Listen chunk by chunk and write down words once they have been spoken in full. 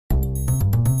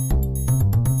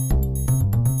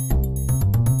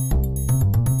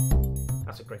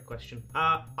question.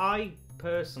 I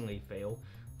personally feel,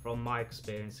 from my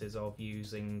experiences of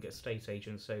using estate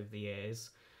agents over the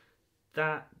years,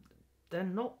 that they're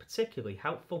not particularly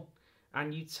helpful,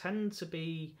 and you tend to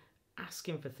be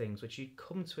asking for things which you'd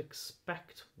come to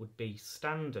expect would be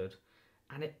standard,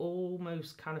 and it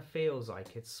almost kind of feels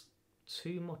like it's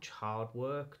too much hard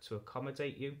work to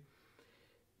accommodate you.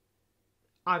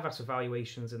 I've asked for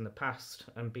valuations in the past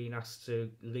and been asked to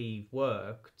leave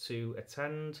work to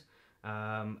attend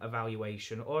a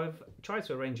valuation, or I've tried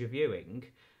to arrange a viewing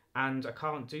and I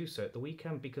can't do so at the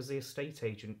weekend because the estate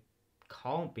agent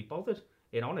can't be bothered,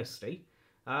 in honesty.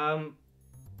 I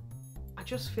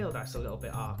just feel that's a little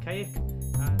bit archaic.